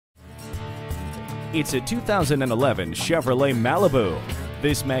It's a 2011 Chevrolet Malibu.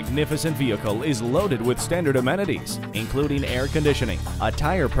 This magnificent vehicle is loaded with standard amenities, including air conditioning, a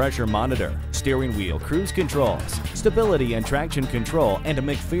tire pressure monitor, steering wheel cruise controls, stability and traction control, and a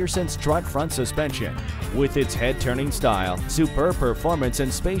McPherson strut front suspension. With its head-turning style, superb performance,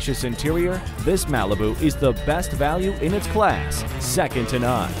 and spacious interior, this Malibu is the best value in its class, second to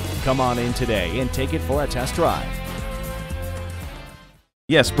none. Come on in today and take it for a test drive.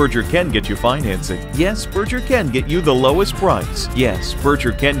 Yes, Berger can get you financing. Yes, Berger can get you the lowest price. Yes,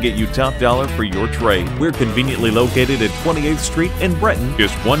 Berger can get you top dollar for your trade. We're conveniently located at 28th Street in Breton,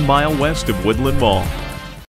 just 1 mile west of Woodland Mall.